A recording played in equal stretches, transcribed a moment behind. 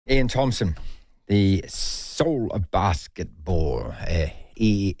Ian Thomsen, the soul of basketball,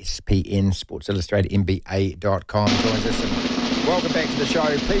 ESPN, Sports Illustrated, NBA.com, joins us. And welcome back to the show.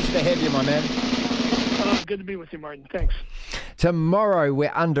 Pleasure to have you, my man. Good to be with you, Martin. Thanks. Tomorrow we're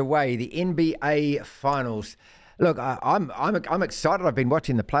underway, the NBA Finals. Look, I'm excited. I've been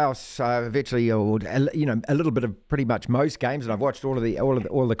watching the playoffs virtually, a little bit of pretty much most games, and I've watched all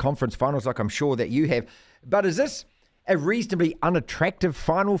the conference finals, like I'm sure that you have. But is this a reasonably unattractive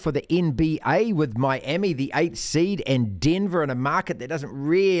final for the NBA, with Miami, the 8th seed, and Denver in a market that doesn't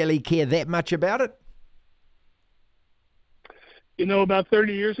really care that much about it? You know, about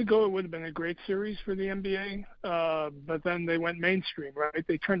 30 years ago, it would have been a great series for the NBA, but then they went mainstream, right?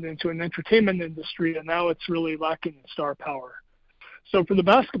 They turned it into an entertainment industry, and now it's really lacking in star power. So for the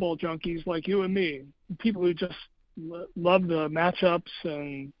basketball junkies like you and me, people who just love the matchups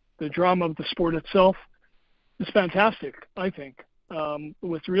and the drama of the sport itself, it's fantastic, I think.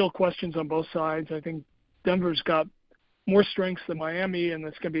 With real questions on both sides, I think Denver's got more strengths than Miami, and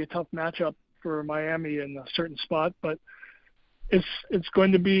it's going to be a tough matchup for Miami in a certain spot, but it's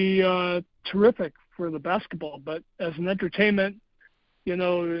going to be terrific for the basketball. But as an entertainment, you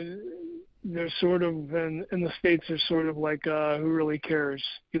know, there's sort of in the States, there's sort of like who really cares?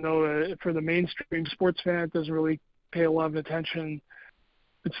 You know, for the mainstream sports fan, it doesn't really pay a lot of attention.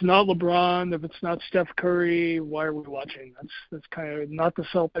 It's not LeBron. If it's not Steph Curry, why are we watching? That's kind of not the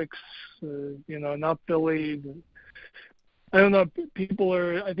Celtics. Not Philly. I don't know. I think people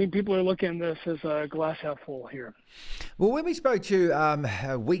are looking at this as a glass half full here. Well, when we spoke to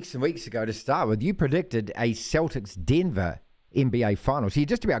you weeks and weeks ago to start with, you predicted a Celtics-Denver NBA Finals. So you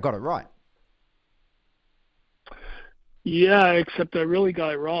just about got it right. Yeah, except I really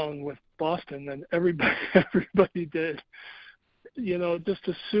got it wrong with Boston, and everybody did. You know, just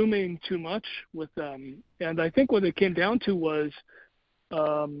assuming too much with them. And I think what it came down to was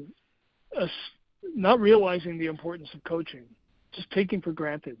not realizing the importance of coaching, just taking for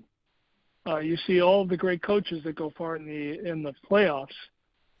granted. You see all the great coaches that go far in the playoffs,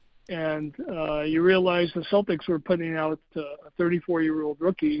 and you realize the Celtics were putting out a 34-year-old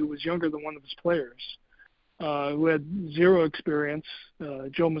rookie who was younger than one of his players, who had zero experience,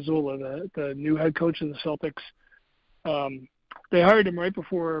 Joe Mazzulla, the new head coach of the Celtics. They hired him right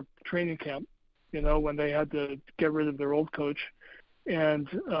before training camp, you know, when they had to get rid of their old coach. And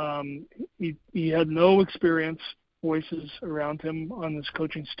he had no experienced voices around him on his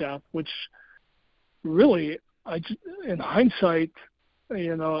coaching staff, which really, in hindsight,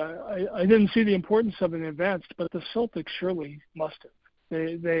 you know, I didn't see the importance of it in advance, but the Celtics surely must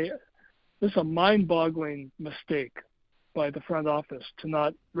have. This is a mind-boggling mistake by the front office to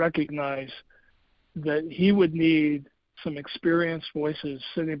not recognize that he would need some experienced voices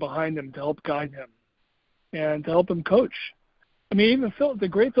sitting behind him to help guide him and to help him coach. I mean, even the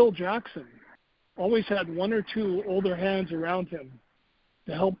great Phil Jackson always had one or two older hands around him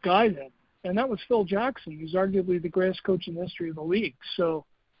to help guide him. And that was Phil Jackson, who's arguably the greatest coach in the history of the league. So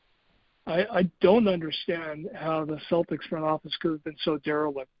I don't understand how the Celtics front office could have been so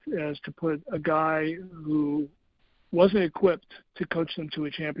derelict as to put a guy who wasn't equipped to coach them to a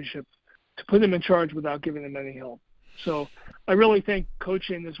championship, to put him in charge without giving them any help. So I really think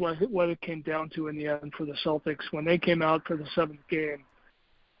coaching is what it came down to in the end for the Celtics. When they came out for the 7th game,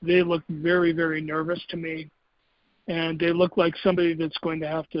 they looked very, very nervous to me, and they looked like somebody that's going to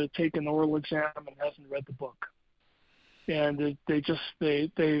have to take an oral exam and hasn't read the book. And they just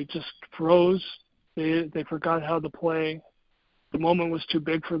froze. They forgot how to play. The moment was too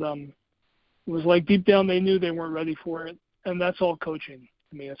big for them. It was like deep down they knew they weren't ready for it, and that's all coaching.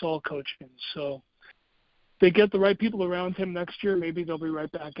 I mean, it's all coaching. So they get the right people around him next year, maybe they'll be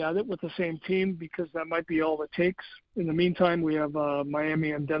right back at it with the same team, because that might be all it takes. In the meantime, we have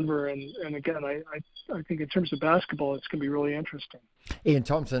Miami and Denver, and again, I think in terms of basketball, it's going to be really interesting. Ian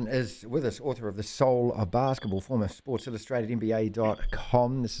Thomsen is with us, author of The Soul of Basketball, former Sports Illustrated,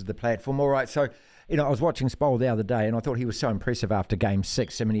 NBA.com. This is the platform. All right, so, you know, I was watching Sproul the other day, and I thought he was so impressive after Game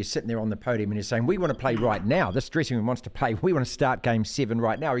 6. I mean, he's sitting there on the podium, and he's saying, we want to play right now. This dressing room wants to play. We want to start Game 7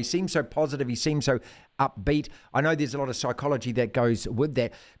 right now. He seems so positive. He seems so upbeat. I know there's a lot of psychology that goes with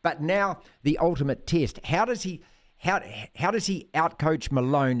that. But now, the ultimate test. How does he outcoach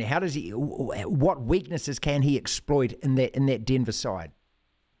Malone? What weaknesses can he exploit in that Denver side?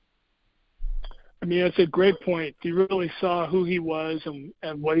 I mean, that's a great point. You really saw who he was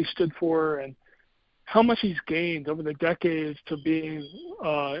and what he stood for, and how much he's gained over the decades to being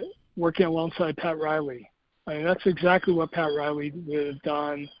working alongside Pat Riley. I mean, that's exactly what Pat Riley would have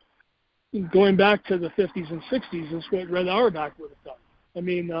done. Going back to the 50s and 60s is what Red Auerbach would have done. I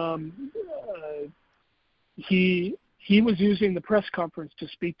mean, he he was using the press conference to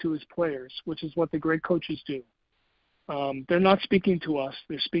speak to his players, which is what the great coaches do. They're not speaking to us;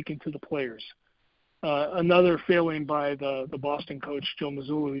 they're speaking to the players. Another failing by the Boston coach Joe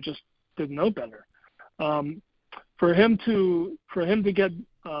Mazzulla, who just didn't know better. For him to get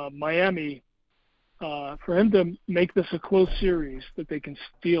Miami, for him to make this a close series that they can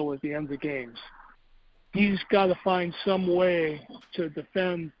steal at the end of the games, he's got to find some way to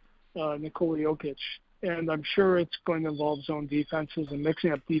defend Nikola Jokić, and I'm sure it's going to involve zone defenses and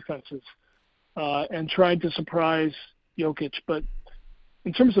mixing up defenses and trying to surprise Jokić. But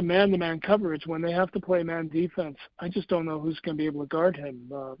in terms of man-to-man coverage, when they have to play man defense, I just don't know who's going to be able to guard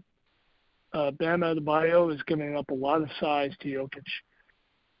him. Bam Adebayo is giving up a lot of size to Jokić.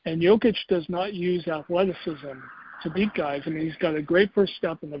 And Jokić does not use athleticism to beat guys. I mean, he's got a great first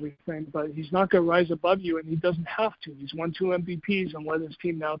step and everything, but he's not going to rise above you, and he doesn't have to. He's won 2 MVPs and led his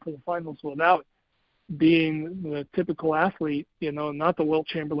team now to the finals without being the typical athlete, not the Wilt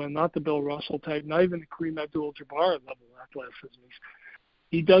Chamberlain, not the Bill Russell type, not even the Kareem Abdul-Jabbar level athleticism.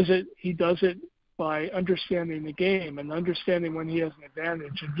 He does it by understanding the game and understanding when he has an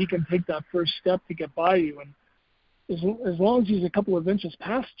advantage, and he can take that first step to get by you. And as long as he's a couple of inches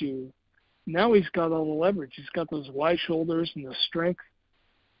past you, now he's got all the leverage. He's got those wide shoulders and the strength,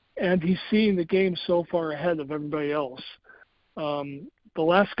 and he's seeing the game so far ahead of everybody else. The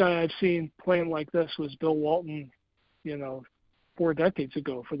last guy I've seen playing like this was Bill Walton, 4 decades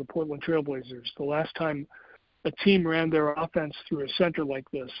ago for the Portland Trailblazers. The last time a team ran their offense through a center like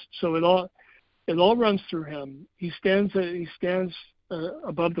this. So it all runs through him. He stands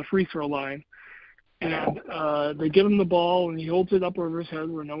above the free throw line, and they give him the ball, and he holds it up over his head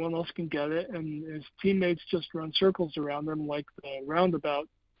where no one else can get it, and his teammates just run circles around him like the roundabout,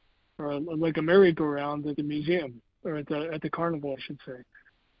 or like a merry-go-round at the museum, or at the carnival, I should say.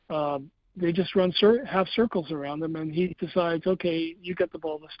 They just have circles around him, and he decides, okay, you get the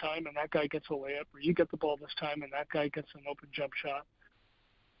ball this time, and that guy gets a layup, or you get the ball this time, and that guy gets an open jump shot.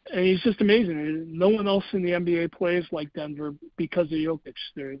 And he's just amazing. No one else in the NBA plays like Denver because of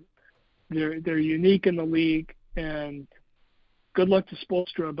Jokić. They're unique in the league, and good luck to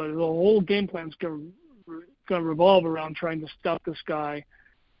Spoelstra, but the whole game plan's going to revolve around trying to stop this guy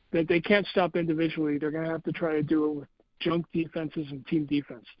that they can't stop individually. They're going to have to try to do it with junk defenses and team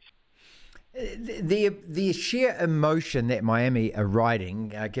defenses. The sheer emotion that Miami are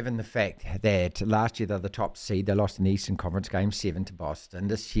riding, given the fact that last year they're the top seed, they lost in the Eastern Conference Game 7 to Boston.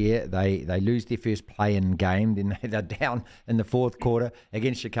 This year they lose their first play-in game, then they're down in the fourth quarter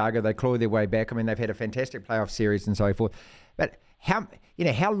against Chicago. They claw their way back. I mean, they've had a fantastic playoff series and so forth. But how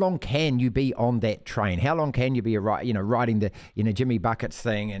long can you be on that train? How long can you be riding the Jimmy Buckets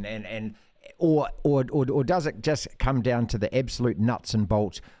thing or does it just come down to the absolute nuts and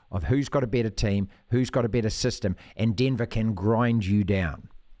bolts of who's got a better team, who's got a better system, and Denver can grind you down?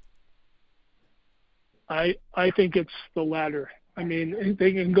 I think it's the latter. I mean,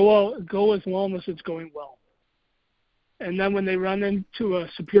 they can go as long as it's going well. And then when they run into a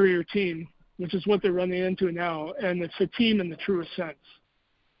superior team, which is what they're running into now, and it's a team in the truest sense,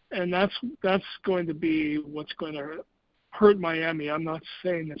 and that's going to be what's going to hurt Miami. I'm not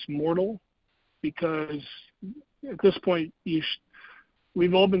saying it's mortal, because at this point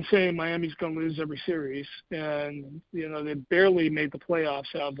we've all been saying Miami's going to lose every series, and they barely made the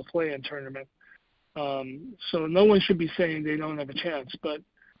playoffs out of the play-in tournament. So no one should be saying they don't have a chance, but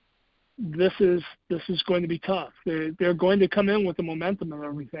this is going to be tough. They're going to come in with the momentum and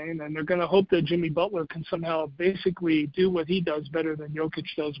everything, and they're going to hope that Jimmy Butler can somehow basically do what he does better than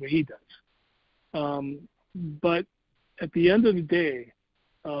Jokić does what he does. But at the end of the day,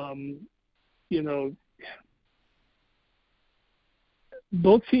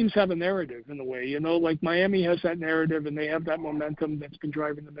 both teams have a narrative in a way, like Miami has that narrative and they have that momentum that's been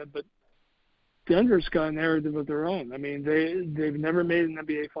driving them in, but Denver's got a narrative of their own. I mean, they've never made an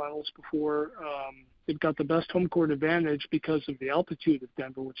NBA Finals before. They've got the best home court advantage because of the altitude of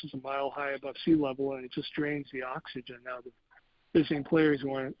Denver, which is a mile high above sea level, and it just drains the oxygen out of visiting players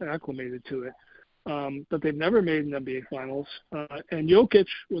who aren't acclimated to it. But they've never made an NBA Finals. And Jokić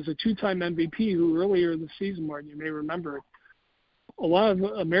was a 2-time MVP who earlier this season, Martin, you may remember, a lot of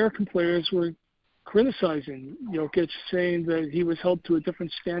American players were criticizing Jokić, saying that he was held to a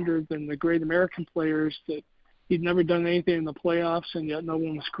different standard than the great American players, that he'd never done anything in the playoffs, and yet no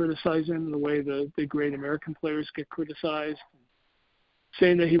one was criticizing him the way the great American players get criticized,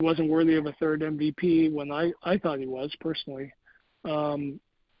 saying that he wasn't worthy of a third MVP when I thought he was, personally.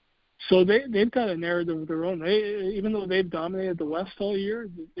 So they've got a narrative of their own. Even though they've dominated the West all year,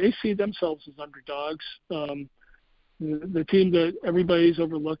 they see themselves as underdogs. the team that everybody's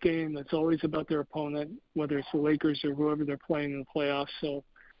overlooking, that's always about their opponent, whether it's the Lakers or whoever they're playing in the playoffs. So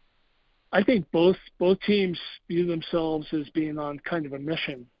I think both teams view themselves as being on kind of a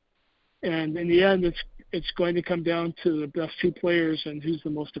mission. And in the end, it's going to come down to the best two players and who's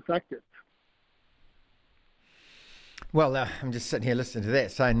the most effective. Well, I'm just sitting here listening to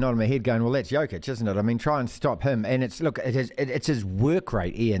that, saying, nodding my head, going, well, that's Jokić, isn't it? I mean, try and stop him. And it's his work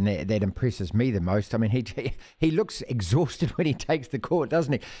rate, Ian, that impresses me the most. I mean, he looks exhausted when he takes the court,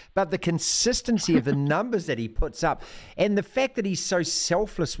 doesn't he? But the consistency of the numbers that he puts up, and the fact that he's so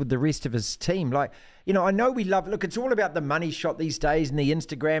selfless with the rest of his team, like, you know, I know we love, look, it's all about the money shot these days and the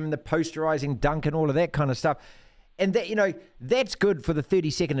Instagram and the posterizing dunk and all of that kind of stuff. And that, you know, that's good for the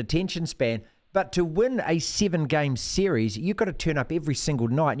 30-second attention span. But to win a 7-game series, you've got to turn up every single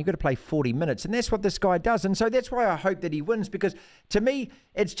night and you've got to play 40 minutes. And that's what this guy does. And so that's why I hope that he wins, because to me,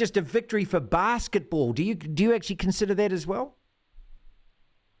 it's just a victory for basketball. Do you actually consider that as well?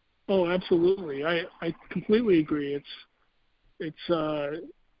 Oh, absolutely. I completely agree. It's a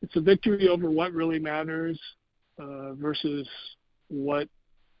victory over what really matters versus what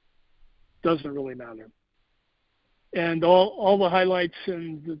doesn't really matter. And all the highlights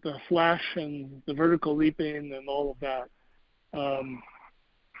and the flash and the vertical leaping and all of that,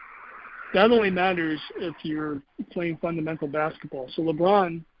 that only matters if you're playing fundamental basketball. So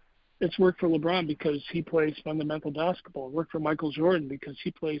LeBron, it's worked for LeBron because he plays fundamental basketball. It worked for Michael Jordan because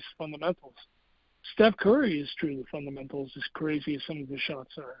he plays fundamentals. Steph Curry is true to fundamentals, as crazy as some of his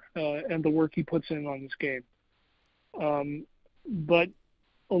shots are, and the work he puts in on his game. But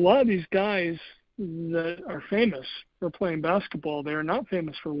a lot of these guys that are famous for playing basketball, they are not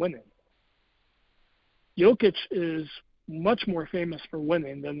famous for winning. Jokić is much more famous for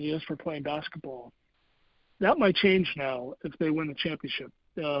winning than he is for playing basketball. That might change now if they win the championship.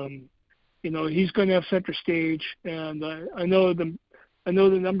 You know, he's going to have center stage, and I know the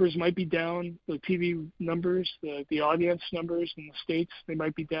numbers might be down, the TV numbers, the audience numbers in the States, they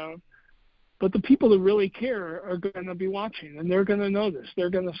might be down. But the people that really care are going to be watching, and they're going to know this.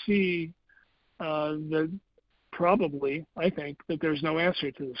 They're going to see that probably, I think, that there's no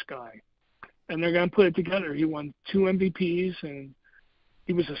answer to this guy. And they're going to put it together. He won 2 MVPs, and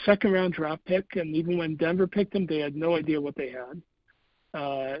he was a second-round draft pick. And even when Denver picked him, they had no idea what they had.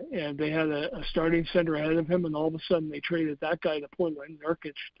 And they had a starting center ahead of him, and all of a sudden they traded that guy to Portland,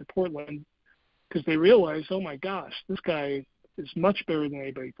 Jokić to Portland, because they realized, oh, my gosh, this guy is much better than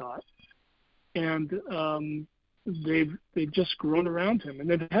anybody thought. And they've just grown around him, and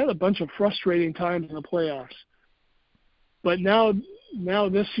they've had a bunch of frustrating times in the playoffs. But now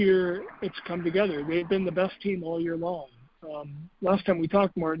this year it's come together. They've been the best team all year long. Last time we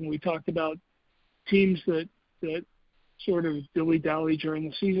talked, Martin, we talked about teams that sort of dilly-dally during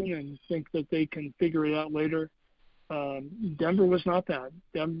the season and think that they can figure it out later. Denver was not that.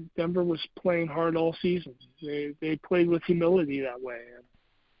 Denver was playing hard all season. They played with humility that way.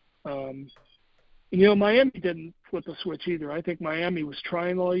 You know, Miami didn't flip a switch either. I think Miami was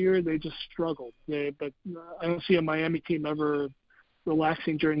trying all year. They just struggled. But I don't see a Miami team ever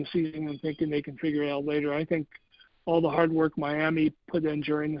relaxing during the season and thinking they can figure it out later. I think all the hard work Miami put in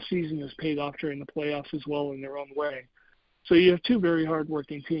during the season has paid off during the playoffs as well in their own way. So you have two very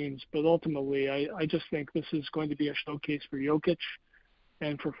hard-working teams. But ultimately, I just think this is going to be a showcase for Jokić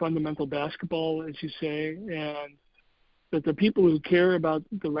and for fundamental basketball, as you say, and that the people who care about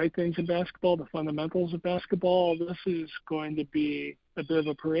the right things in basketball, the fundamentals of basketball, this is going to be a bit of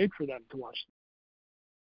a parade for them to watch